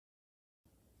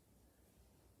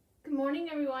morning,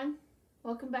 everyone.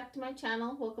 Welcome back to my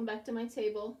channel. Welcome back to my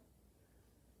table.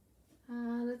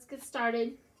 Let's get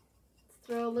started. Let's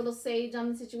throw a little sage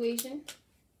on the situation.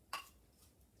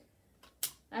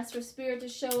 Ask for Spirit to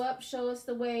show up, show us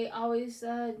the way. Always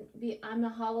I'm a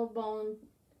hollow bone.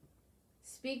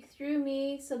 Speak through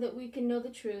me so that we can know the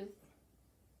truth.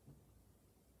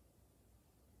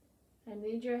 I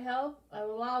need your help. I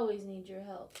will always need your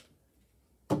help.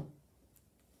 All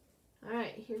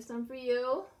right, here's some for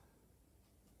you.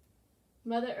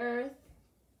 Mother Earth.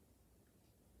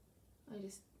 I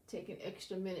just take an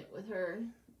extra minute with her.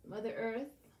 Mother Earth.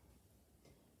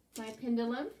 My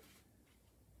pendulum.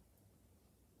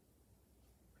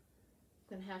 I'm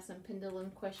going to have some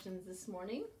pendulum questions this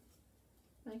morning.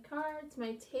 My cards,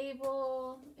 my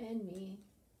table, and me.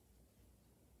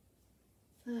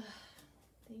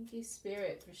 Thank you,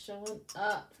 Spirit, for showing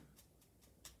up.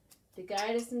 To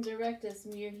guide us and direct us,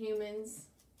 mere humans.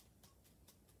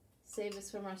 Save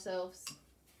us from ourselves.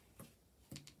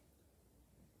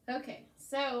 Okay,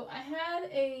 so I had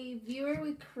a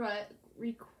viewer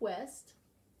request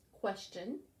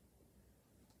question.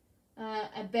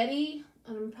 Betty,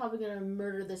 I'm probably going to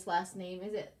murder this last name.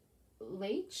 Is it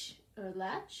Leach or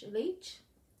Latch? Leach?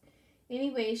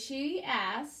 Anyway, she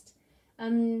asked,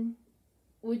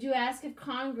 would you ask if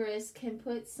Congress can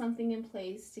put something in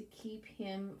place to keep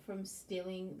him from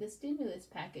stealing the stimulus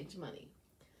package money?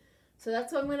 So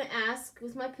that's what I'm going to ask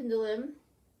with my pendulum.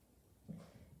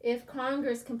 If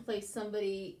Congress can place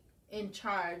somebody in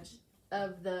charge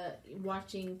of the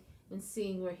watching and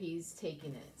seeing where he's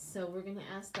taking it. So we're going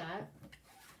to ask that.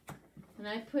 And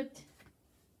I put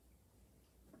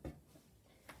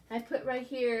right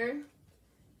here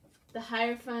the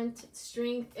Hierophant,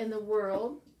 strength in the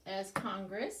world as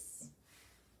Congress.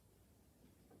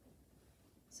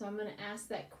 So I'm going to ask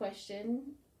that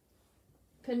question.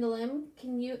 Pendulum,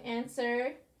 can you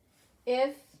answer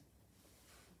if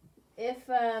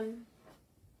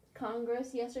Congress,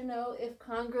 yes or no, if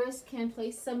Congress can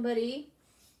place somebody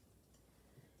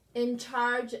in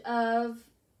charge of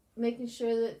making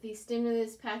sure that the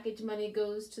stimulus package money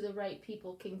goes to the right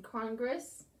people? Can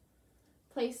Congress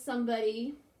place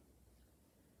somebody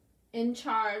in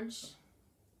charge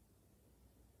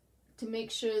to make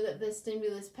sure that the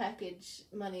stimulus package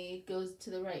money goes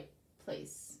to the right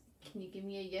place? Can you give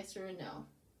me a yes or a no?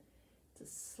 It's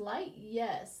a slight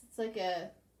yes. It's like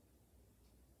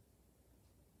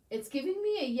it's giving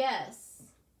me a yes,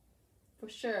 for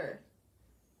sure.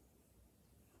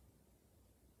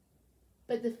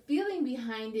 But the feeling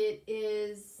behind it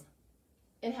is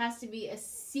it has to be a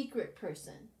secret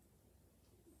person.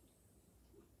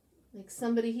 Like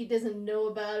somebody he doesn't know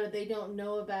about or they don't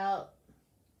know about.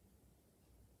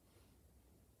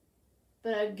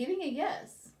 But I'm getting a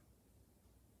yes.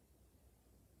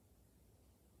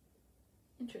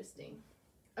 Interesting.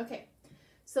 Okay.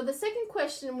 So the second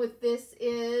question with this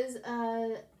is,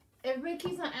 everybody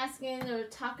keeps on asking or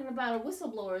talking about a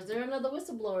whistleblower. Is there another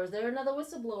whistleblower? Is there another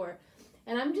whistleblower?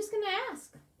 And I'm just going to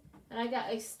ask. And I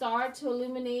got a star to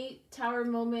illuminate, tower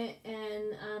moment,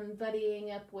 and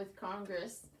buddying up with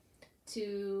Congress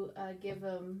to give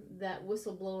them that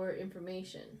whistleblower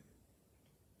information.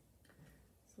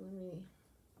 So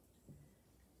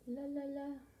let me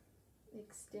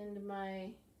extend my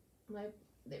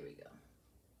there we go.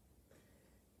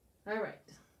 All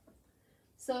right.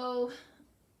 So,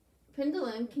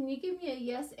 pendulum, can you give me a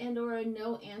yes and or a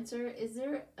no answer? Is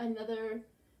there another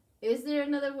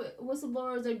whistleblower?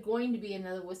 Or is there going to be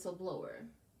another whistleblower?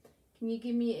 Can you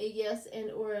give me a yes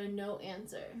and or a no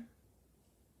answer?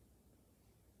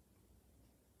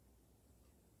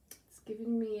 It's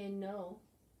giving me a no.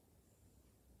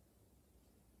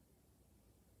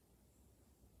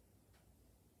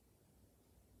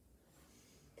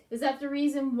 Is that the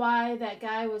reason why that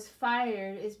guy was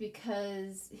fired? Is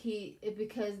because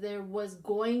there was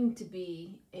going to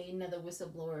be another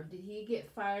whistleblower? Did he get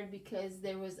fired because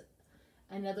there was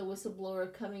another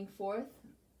whistleblower coming forth?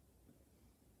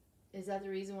 Is that the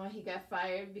reason why he got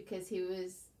fired? Because he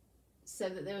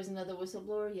said that there was another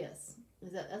whistleblower? Yes.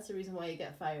 That's the reason why he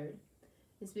got fired.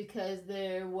 It's because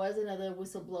there was another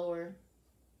whistleblower.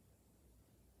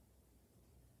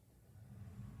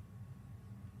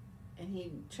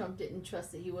 And Trump didn't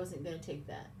trust that he wasn't going to take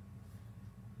that.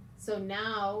 So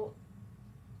now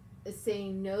it's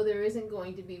saying no, there isn't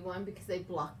going to be one because they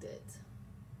blocked it.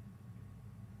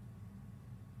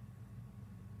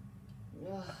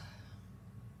 Ugh.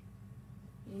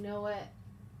 You know what?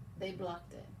 They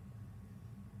blocked it.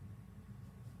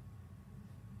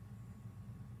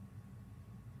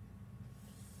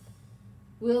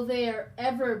 Will there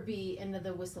ever be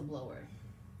another whistleblower?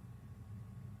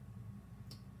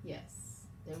 Yes,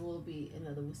 there will be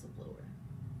another whistleblower.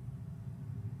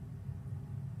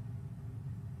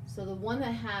 So the one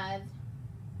that had,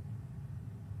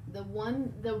 the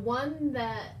one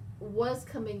that was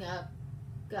coming up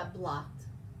got blocked.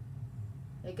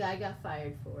 The guy got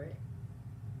fired for it.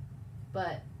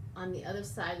 But on the other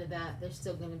side of that, there's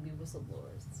still going to be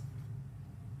whistleblowers.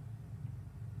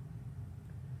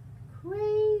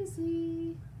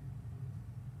 Crazy.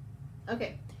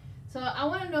 Okay, so I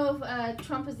want to know if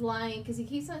Trump is lying, because he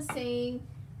keeps on saying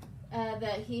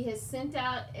that he has sent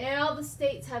out, all the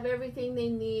states have everything they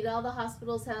need, all the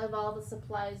hospitals have all the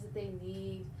supplies that they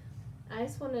need. I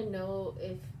just want to know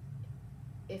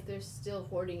if they're still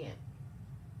hoarding it.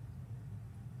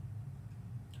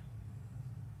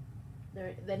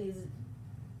 That he's,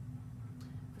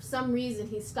 for some reason,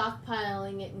 he's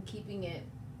stockpiling it and keeping it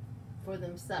for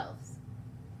themselves,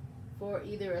 for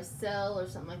either a sell or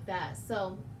something like that.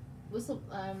 So,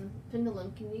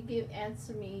 Pendulum, can you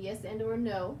answer me yes and or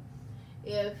no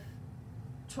if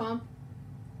Trump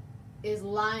is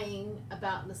lying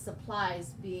about the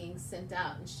supplies being sent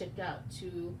out and shipped out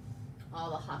to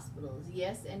all the hospitals?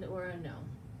 Yes and or a no?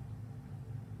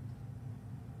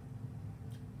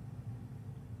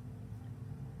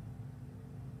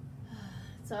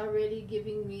 It's already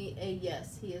giving me a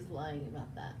yes. He is lying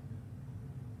about that.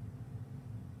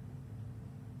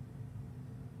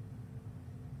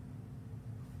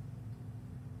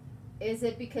 Is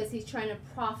it because he's trying to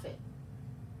profit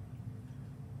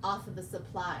off of the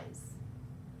supplies?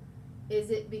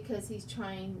 Is it because he's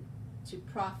trying to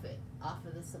profit off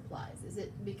of the supplies? Is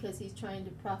it because he's trying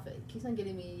to profit? It keeps on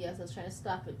getting me a yes. I was trying to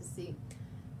stop it to see.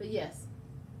 But yes.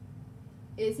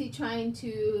 Is he trying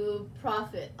to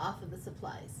profit off of the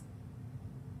supplies?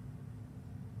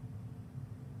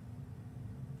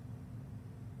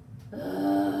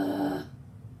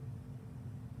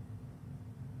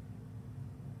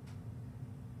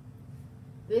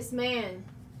 This man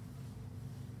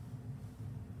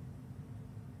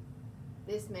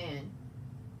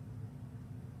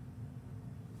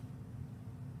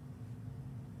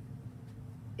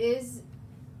is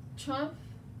Trump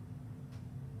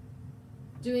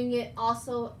doing it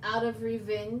also out of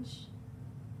revenge?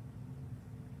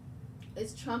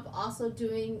 Is Trump also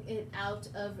doing it out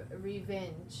of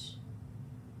revenge?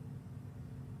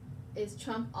 Is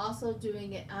Trump also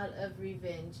doing it out of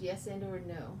revenge? Yes and or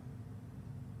no?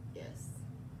 Yes.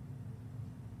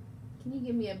 Can you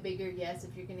give me a bigger yes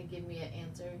if you're going to give me an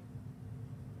answer?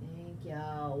 Thank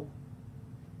you.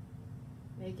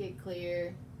 Make it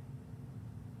clear.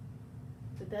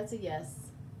 But that's a yes.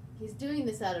 He's doing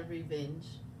this out of revenge.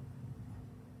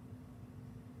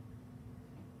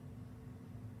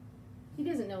 He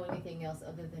doesn't know anything else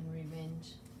other than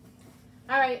revenge.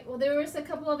 All right. Well, there was a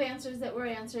couple of answers that were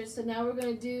answered. So now we're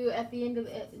going to do, at the end of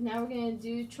it, now we're going to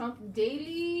do Trump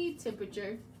daily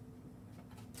temperature.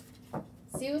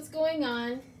 See what's going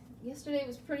on. Yesterday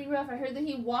was pretty rough. I heard that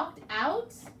he walked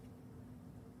out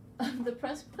of the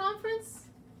press conference.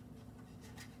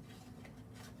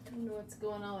 I don't know what's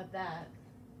going on with that.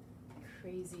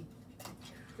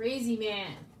 Crazy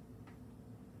man.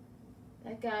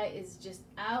 That guy is just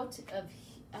out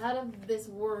of this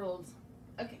world.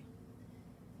 Okay.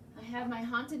 I have my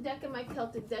haunted deck and my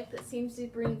Celtic deck that seems to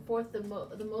bring forth the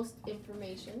most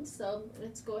information. So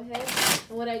let's go ahead.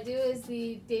 And what I do is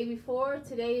the day before,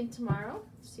 today, and tomorrow.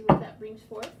 See what that brings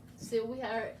forth. See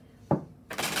what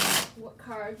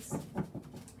cards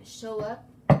show up.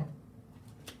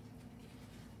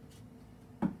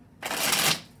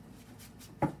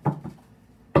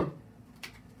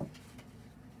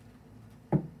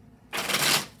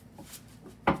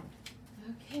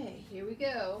 Okay, here we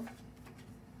go.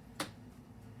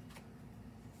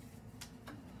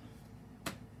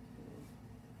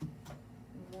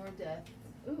 More death.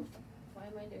 Ooh, why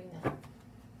am I doing that?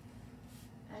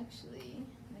 Actually,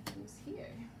 I can use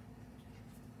here.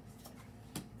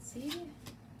 See?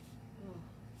 Oh,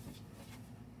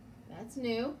 that's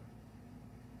new.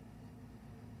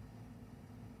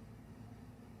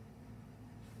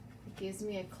 It gives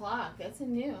me a clock. That's a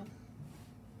new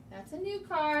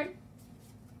card.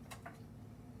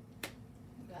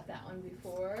 Got that one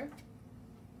before.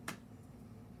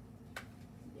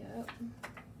 Yep.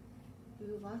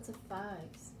 Ooh, lots of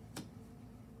fives.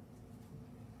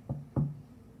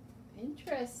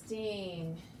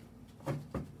 Interesting.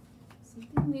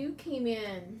 Something new came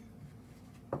in.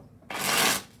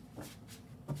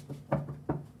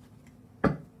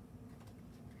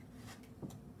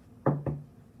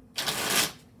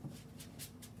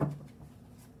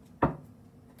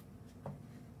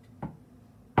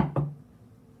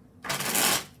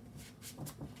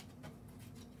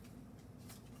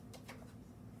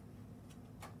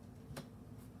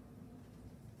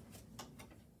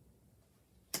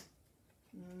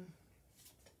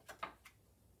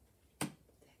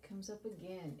 comes up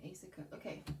again. Ace of Cups.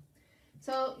 Okay.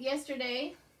 So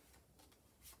yesterday,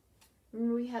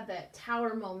 remember we had that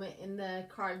tower moment in the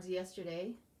cards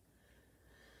yesterday.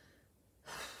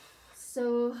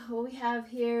 So what we have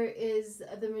here is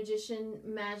the Magician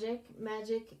magic.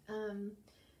 Magic,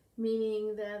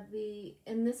 meaning that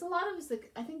and this a lot of us,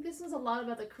 I think this was a lot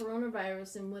about the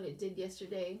coronavirus and what it did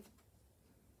yesterday.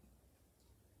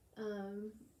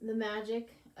 The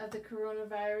magic of the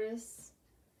coronavirus,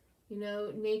 you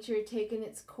know, nature taking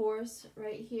its course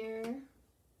right here.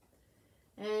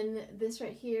 And this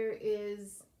right here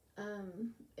is,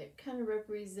 it kind of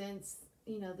represents,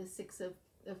 you know, the Six of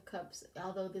Cups.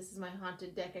 Although this is my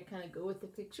haunted deck, I kind of go with the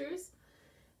pictures.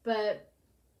 But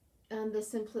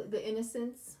the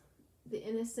innocence, the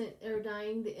innocent are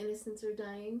dying, the innocents are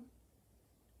dying.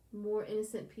 More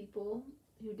innocent people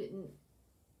who didn't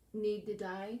need to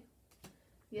die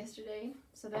yesterday.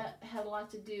 So that had a lot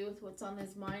to do with what's on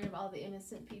his mind of all the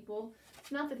innocent people.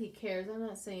 Not that he cares, I'm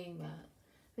not saying that.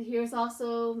 But here's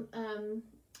also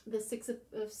the Six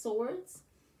of Swords,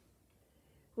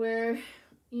 where,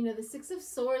 you know, the Six of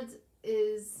Swords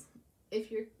is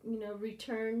if you're, you know,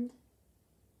 returned.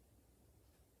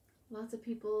 Lots of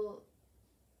people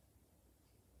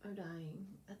are dying.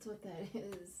 That's what that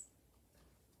is.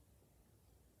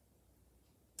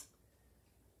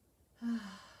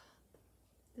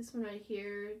 This one right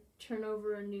here, turn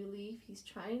over a new leaf. He's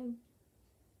trying,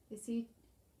 is he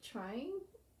trying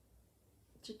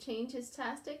to change his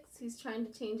tactics? He's trying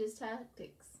to change his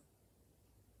tactics.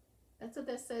 That's what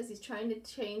that says. He's trying to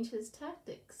change his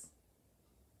tactics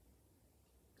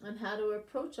on how to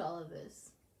approach all of this.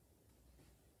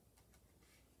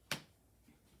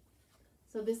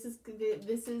 So this is,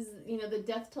 you know, the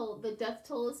death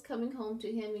toll is coming home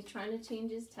to him. He's trying to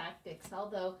change his tactics,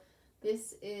 although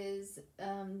this is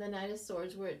the Knight of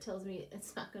Swords, where it tells me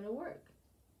it's not going to work.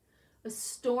 A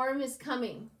storm is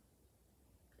coming.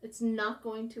 It's not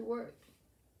going to work.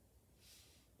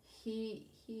 He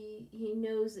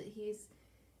knows that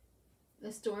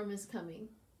a storm is coming.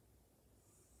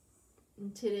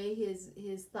 And today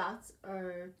his thoughts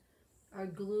are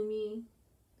gloomy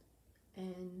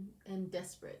and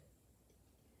desperate.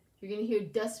 You're going to hear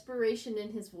desperation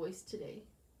in his voice today.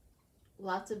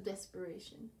 Lots of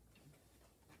desperation.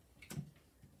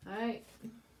 All right.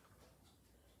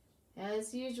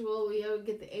 As usual, we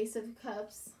get the Ace of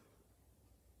Cups.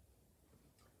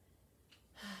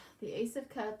 The Ace of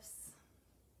Cups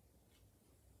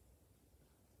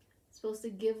is supposed to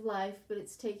give life, but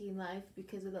it's taking life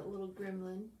because of that little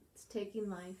gremlin. It's taking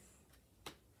life.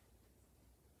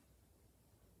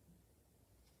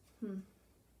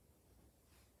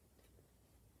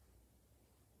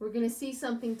 We're going to see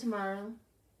something tomorrow.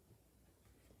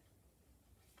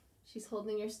 She's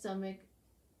holding your stomach.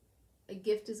 A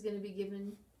gift is going to be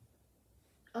given.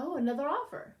 Oh, another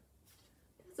offer.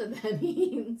 That's what that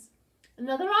means.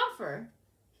 Another offer.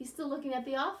 He's still looking at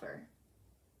the offer.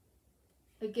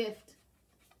 A gift.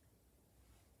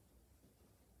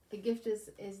 The gift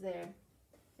is there.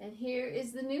 And here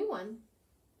is the new one.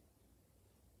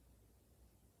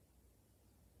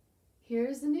 Here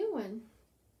is the new one.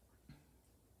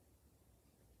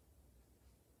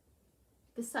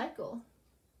 The cycle.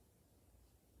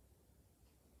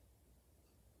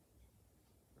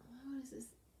 What is this?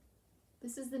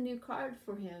 This is the new card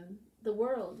for him. The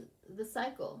world. The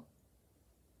cycle.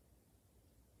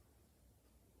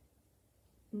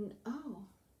 Oh.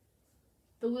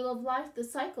 The wheel of life, the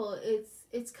cycle,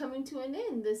 it's coming to an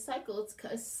end. This cycle,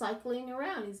 it's cycling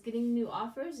around. He's getting new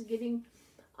offers,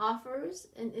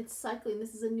 and it's cycling.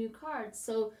 This is a new card.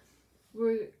 So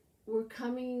we're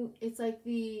coming, it's like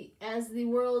as the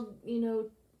world, you know,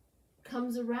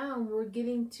 comes around, we're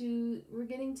getting to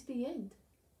the end.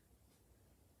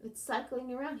 It's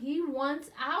cycling around. He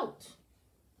wants out.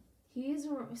 He's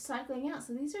cycling out.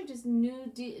 So these are just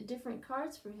new different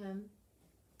cards for him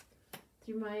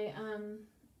through my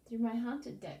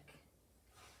haunted deck.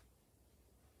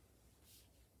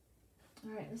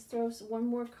 All right, let's throw one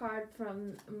more card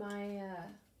from my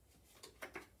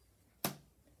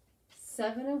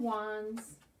Seven of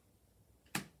Wands,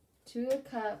 Two of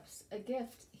Cups, a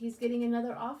gift. He's getting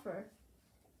another offer.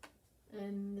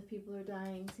 And the people are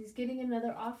dying. He's getting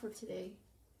another offer today.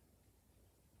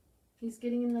 He's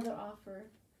getting another offer.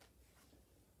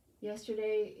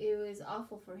 Yesterday, it was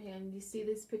awful for him. You see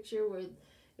this picture where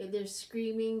they're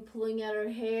screaming, pulling at her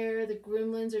hair. The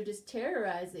gremlins are just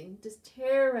terrorizing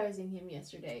him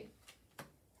yesterday.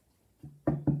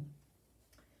 All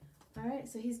right,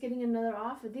 so he's getting another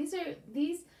offer. These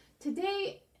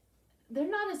today, they're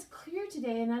not as clear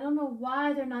today, and I don't know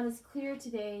why they're not as clear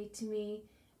today to me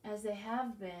as they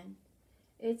have been.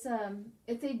 It's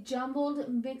a jumbled,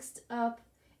 mixed up,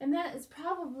 and that is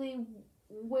probably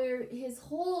where his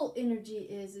whole energy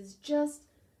is just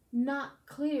not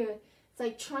clear. It's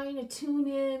like trying to tune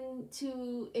in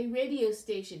to a radio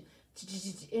station,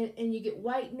 and you get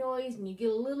white noise, and you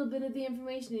get a little bit of the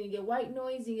information, and you get white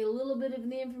noise, and you get a little bit of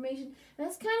the information. And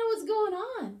that's kind of what's going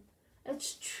on.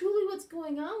 That's truly what's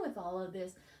going on with all of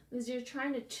this, is you're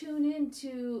trying to tune in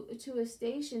to a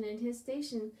station, and his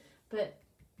station, but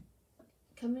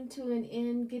coming to an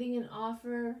end, getting an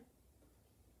offer,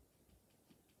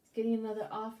 getting another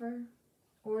offer,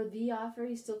 or the offer.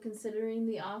 He's still considering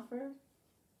the offer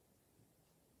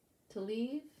to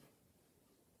leave.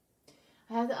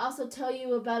 I have to also tell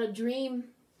you about a dream.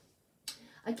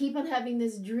 I keep on having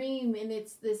this dream, and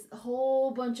it's this whole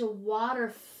bunch of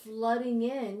water flooding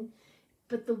in,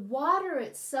 but the water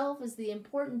itself is the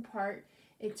important part.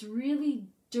 It's really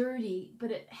dirty, but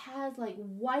it has like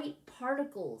white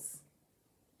particles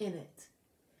in it.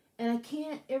 And I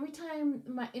can't, every time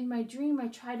in my dream I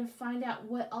try to find out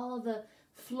what all of the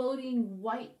floating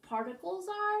white particles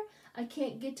are. I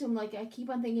can't get to them. Like, I keep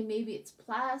on thinking maybe it's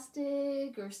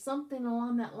plastic or something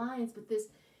along that lines, but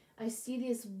I see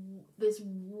this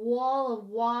wall of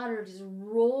water just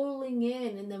rolling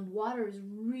in, and the water is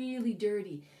really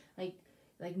dirty,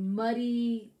 like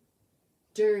muddy,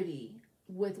 dirty,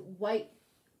 with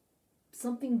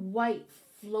something white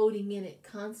floating in it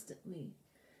constantly.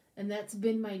 And that's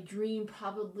been my dream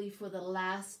probably for the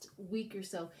last week or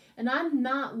so. And I'm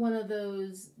not one of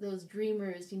those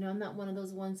dreamers, I'm not one of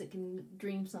those ones that can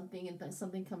dream something and then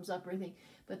something comes up or anything.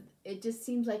 But it just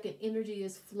seems like an energy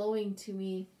is flowing to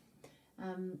me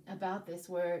about this,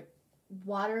 where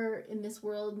water in this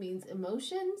world means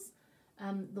emotions.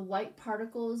 The white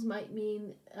particles might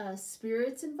mean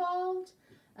spirits involved.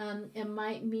 It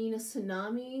might mean a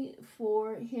tsunami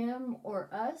for him or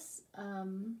us.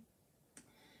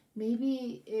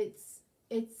 Maybe it's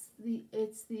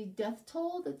the death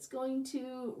toll that's going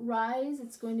to rise.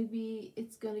 It's going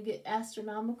to get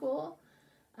astronomical,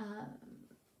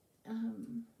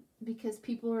 because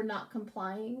people are not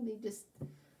complying.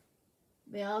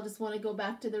 They all just want to go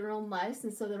back to their own lives,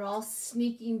 and so they're all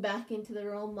sneaking back into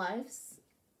their own lives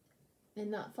and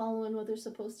not following what they're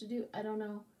supposed to do. I don't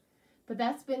know, but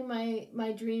that's been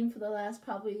my dream for the last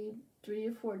probably 3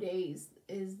 or 4 days.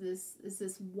 Is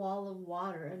this wall of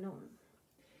water?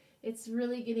 It's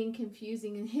really getting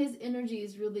confusing, and his energy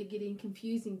is really getting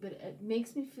confusing, but it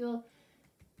makes me feel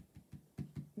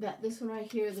that this one right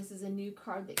here, this is a new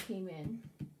card that came in.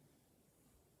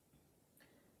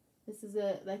 This is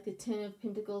like the Ten of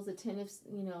Pentacles, the Ten of,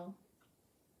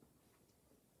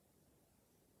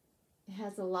 it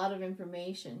has a lot of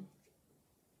information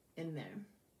in there.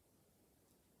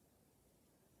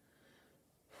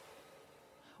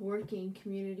 Working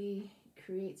community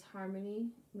creates harmony.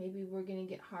 Maybe we're going to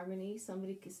get harmony.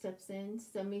 Somebody steps in.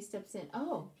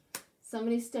 Oh,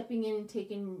 somebody's stepping in and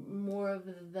taking more of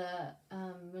the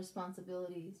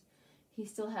responsibilities. He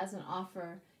still has an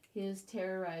offer. He was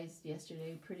terrorized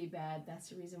yesterday pretty bad. That's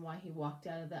the reason why he walked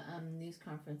out of the news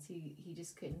conference. He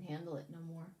just couldn't handle it no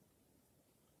more.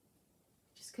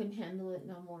 Just couldn't handle it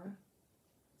no more.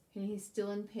 And he's still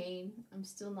in pain. I'm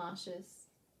still nauseous.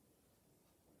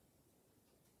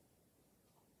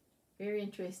 Very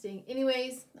interesting.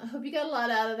 Anyways, I hope you got a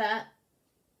lot out of that.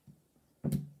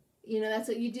 That's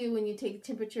what you do when you take the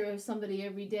temperature of somebody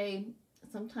every day.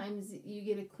 Sometimes you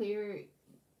get a clear,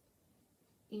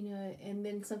 and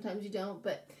then sometimes you don't.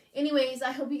 But anyways,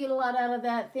 I hope you get a lot out of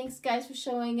that. Thanks, guys, for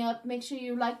showing up. Make sure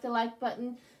you like the like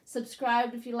button.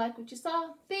 Subscribe if you like what you saw.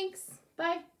 Thanks.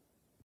 Bye.